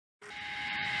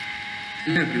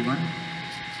Hello everyone,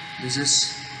 this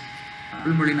is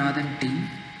Abdul T,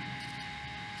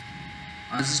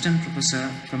 Assistant Professor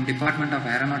from Department of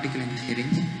Aeronautical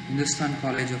Engineering, Hindustan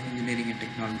College of Engineering and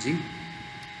Technology.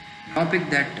 The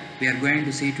topic that we are going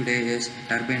to see today is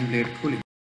turbine blade cooling.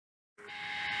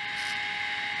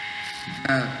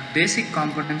 The basic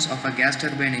components of a gas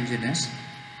turbine engine is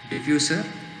diffuser,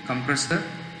 compressor,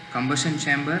 combustion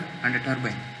chamber and a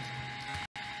turbine.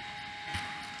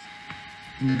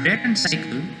 In the Brayton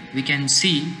cycle, we can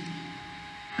see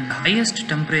the highest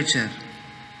temperature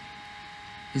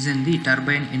is in the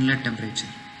turbine inlet temperature.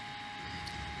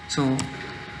 So,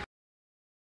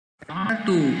 in order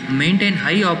to maintain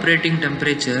high operating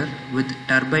temperature with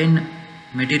turbine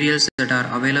materials that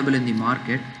are available in the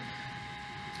market,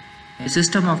 a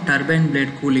system of turbine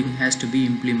blade cooling has to be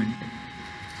implemented.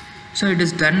 So it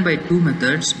is done by two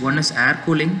methods. One is air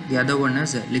cooling, the other one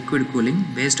is liquid cooling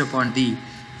based upon the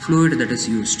fluid that is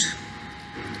used.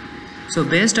 So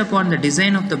based upon the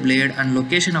design of the blade and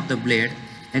location of the blade,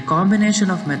 a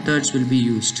combination of methods will be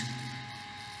used.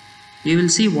 We will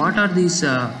see what are these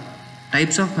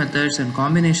types of methods and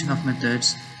combination of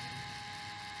methods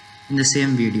in the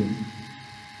same video.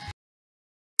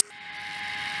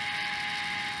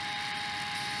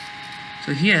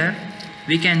 So here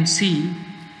we can see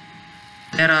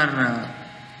there are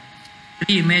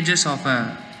three images of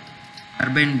a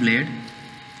turbine blade,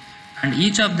 and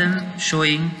each of them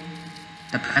showing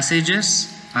the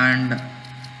passages and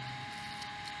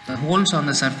the holes on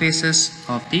the surfaces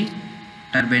of the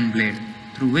turbine blade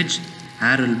through which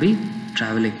air will be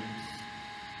traveling.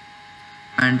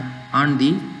 And on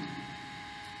the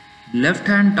left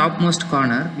hand topmost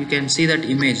corner you can see that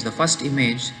image, the first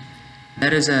image.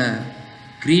 There is a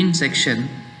green section.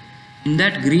 In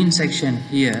that green section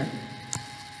here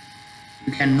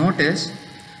you can notice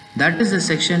that is the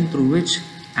section through which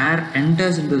air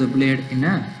enters into the blade in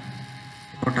a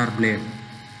rotor blade.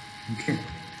 Okay.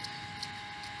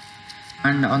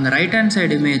 And on the right hand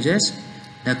side images,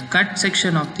 the cut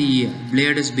section of the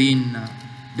blade is being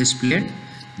displayed,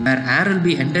 where air will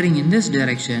be entering in this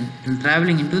direction, it will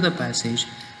traveling into the passage,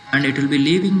 and it will be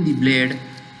leaving the blade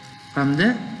from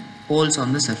the holes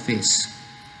on the surface.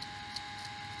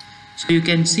 So you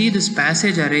can see this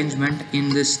passage arrangement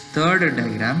in this third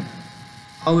diagram,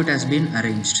 how it has been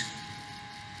arranged.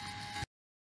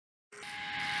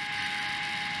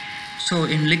 So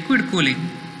in liquid cooling,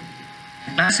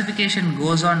 the classification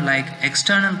goes on like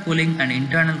external cooling and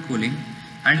internal cooling.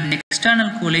 And in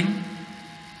external cooling,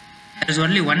 there is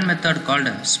only one method called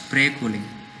spray cooling.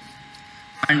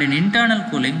 And in internal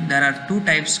cooling, there are two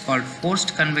types called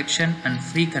forced convection and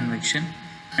free convection.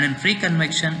 And in free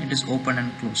convection, it is open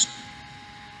and closed.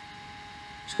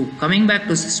 So coming back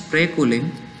to spray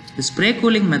cooling, the spray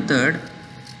cooling method,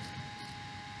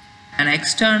 an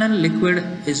external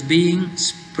liquid is being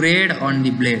sprayed on the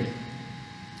blade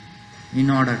in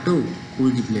order to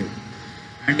cool the blade.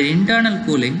 And in internal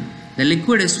cooling, the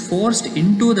liquid is forced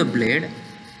into the blade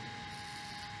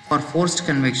for forced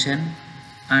convection,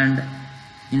 and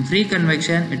in free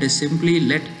convection it is simply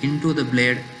let into the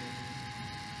blade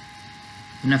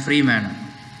in a free manner.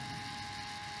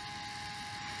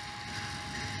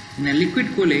 In a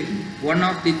liquid cooling, one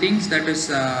of the things that is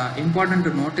important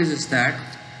to notice is that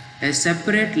a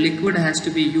separate liquid has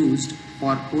to be used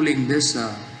for cooling this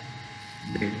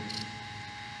blade.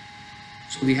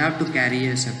 So we have to carry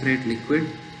a separate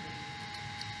liquid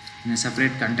in a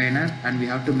separate container, and we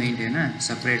have to maintain a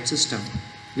separate system,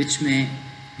 which may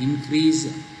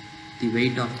increase the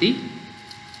weight of the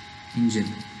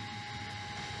engine.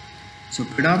 So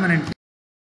predominantly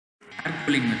air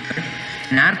cooling method.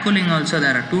 In air cooling also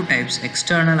there are two types,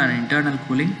 external and internal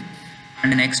cooling.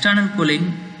 And in external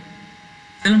cooling,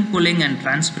 film cooling and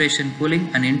transpiration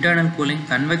cooling, and internal cooling,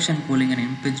 convection cooling and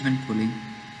impingement cooling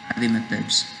are the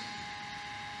methods.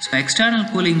 So external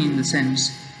cooling in the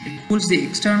sense it cools the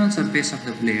external surface of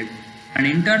the blade, and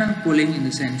internal cooling in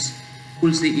the sense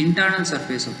cools the internal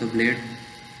surface of the blade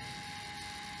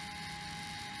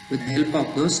with the help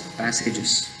of those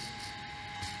passages.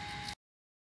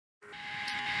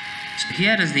 So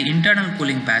here is the internal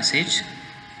cooling passage.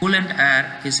 Coolant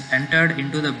air is entered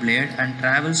into the blade and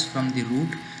travels from the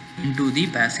root into the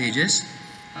passages,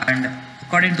 and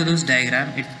according to this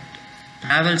diagram it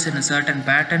travels in a certain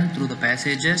pattern through the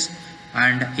passages,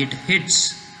 and it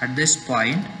hits at this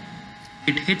point,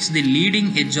 it hits the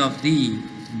leading edge of the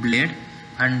blade,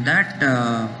 and that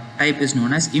type is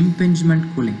known as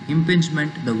impingement cooling.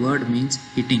 Impingement, the word means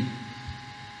hitting.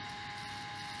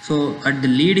 So at the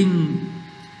leading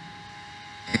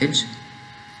edge,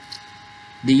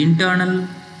 the internal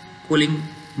cooling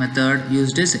method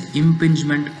used is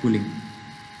impingement cooling.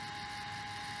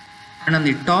 and on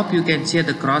the top you can see at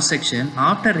the cross section,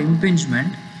 after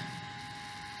impingement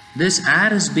this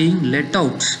air is being let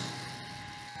out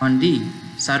on the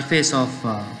surface of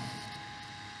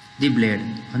the blade,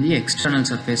 on the external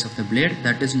surface of the blade,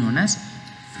 that is known as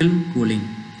film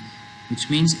cooling, which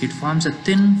means it forms a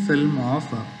thin film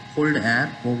of cold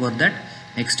air over that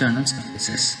external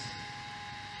surfaces.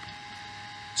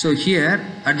 So here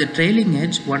at the trailing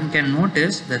edge one can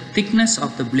notice the thickness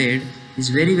of the blade is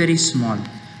very small,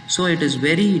 so it is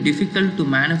very difficult to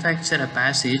manufacture a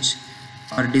passage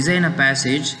or design a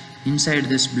passage inside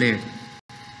this blade.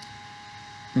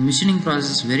 The machining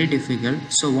process is very difficult,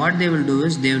 so what they will do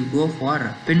is they will go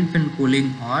for pin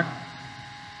cooling or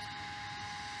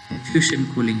fusion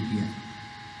cooling here.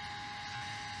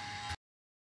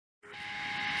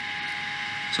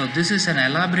 So this is an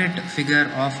elaborate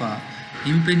figure of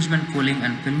impingement cooling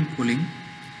and film cooling.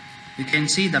 You can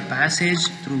see the passage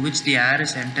through which the air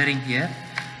is entering here,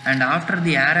 and after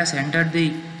the air has entered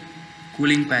the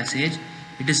cooling passage,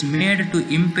 it is made to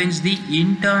impinge the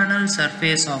internal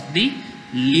surface of the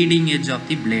leading edge of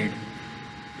the blade.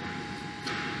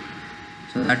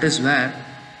 So that is where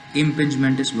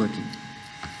impingement is working.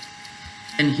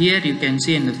 And here you can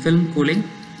see in the film cooling,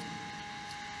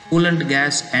 coolant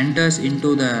gas enters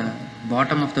into the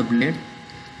bottom of the blade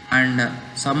and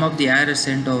some of the air is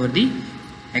sent over the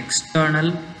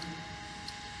external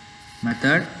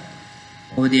method,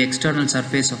 over the external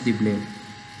surface of the blade.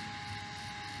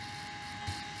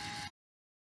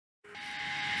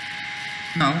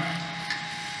 Now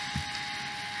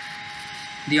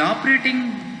the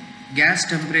operating gas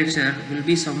temperature will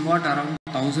be somewhat around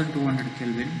 1200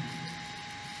 Kelvin.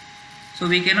 So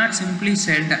we cannot simply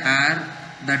send air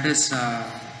that is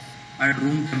at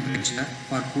room temperature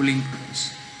for cooling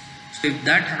purpose. So if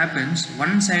that happens,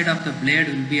 one side of the blade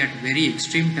will be at very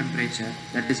extreme temperature,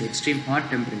 that is extreme hot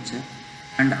temperature,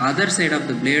 and the other side of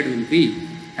the blade will be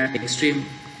at extreme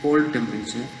cold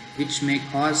temperature, which may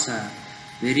cause a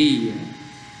very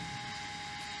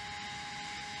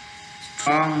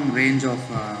strong range of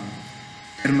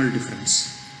thermal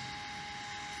difference.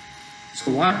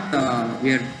 So what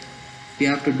we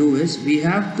have to do is we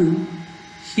have to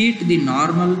heat the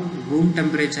normal room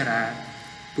temperature air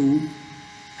to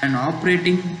an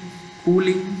operating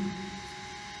cooling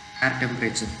air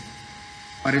temperature.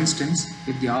 For instance,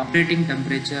 if the operating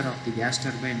temperature of the gas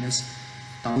turbine is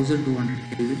 1200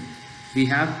 Kelvin, we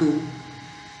have to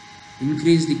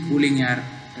increase the cooling air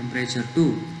temperature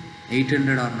to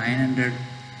 800 or 900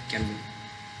 Kelvin,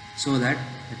 so that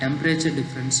the temperature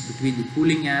difference between the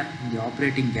cooling air and the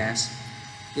operating gas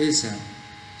is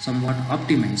somewhat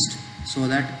optimized, so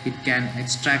that it can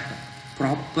extract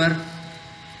proper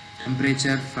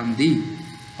temperature from the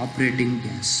operating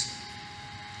gas.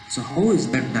 So how is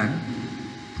that done?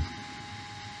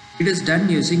 It is done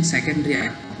using secondary air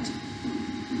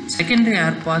path. Secondary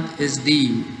air path is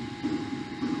the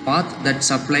path that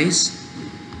supplies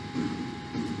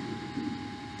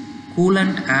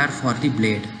coolant air for the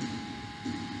blade,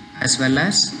 as well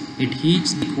as it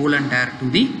heats the coolant air to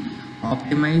the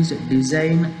optimized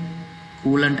design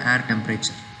coolant air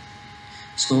temperature.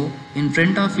 So in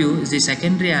front of you is the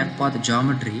secondary air path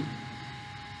geometry.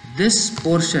 This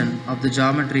portion of the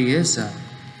geometry is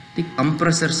the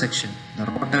compressor section, the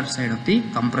rotor side of the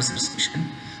compressor section,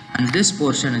 and this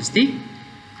portion is the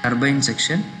turbine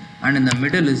section, and in the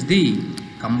middle is the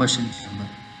combustion chamber.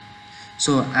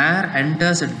 So air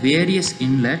enters at various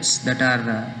inlets that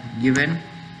are given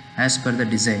as per the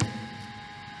design.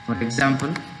 For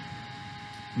example,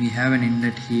 we have an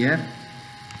inlet here,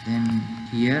 then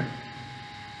here,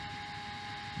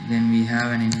 then we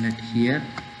have an inlet here,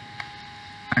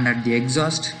 and at the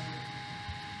exhaust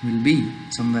will be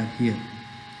somewhere here.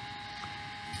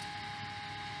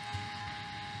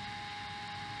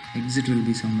 Exit will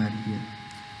be somewhere here.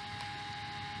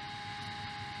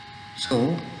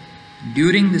 So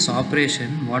during this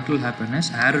operation, what will happen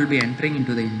is air will be entering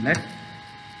into the inlet.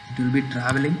 It will be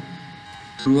traveling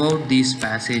throughout these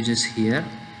passages here,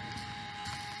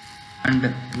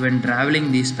 and when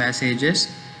traveling these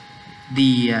passages,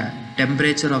 the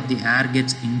temperature of the air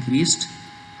gets increased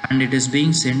and it is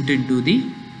being sent into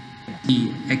the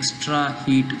extra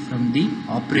heat from the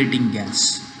operating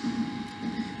gas.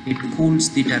 It cools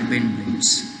the turbine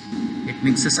blades. It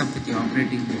mixes up with the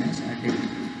operating gas and it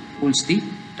cools the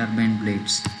turbine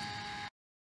blades.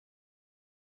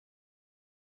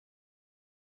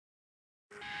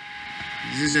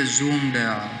 This is a zoomed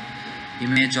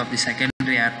image of the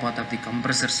secondary air path of the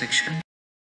compressor section.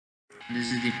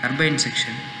 This is the turbine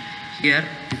section. Here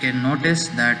you can notice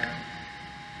that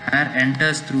air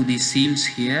enters through the seals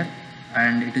here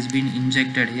and it is being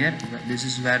injected here. This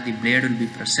is where the blade will be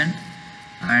present,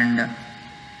 and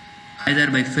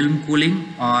either by film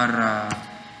cooling or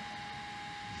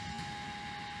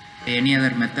any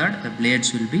other method, the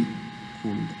blades will be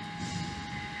cooled.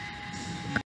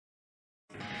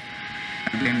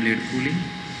 Turbine blade cooling.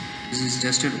 This is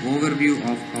just an overview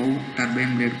of how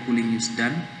turbine blade cooling is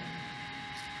done.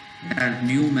 There are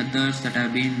new methods that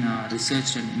have been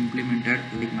researched and implemented,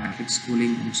 like matrix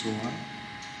cooling and so on.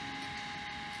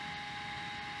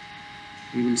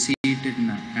 We will see it in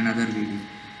another video.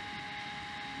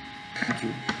 Thank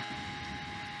you.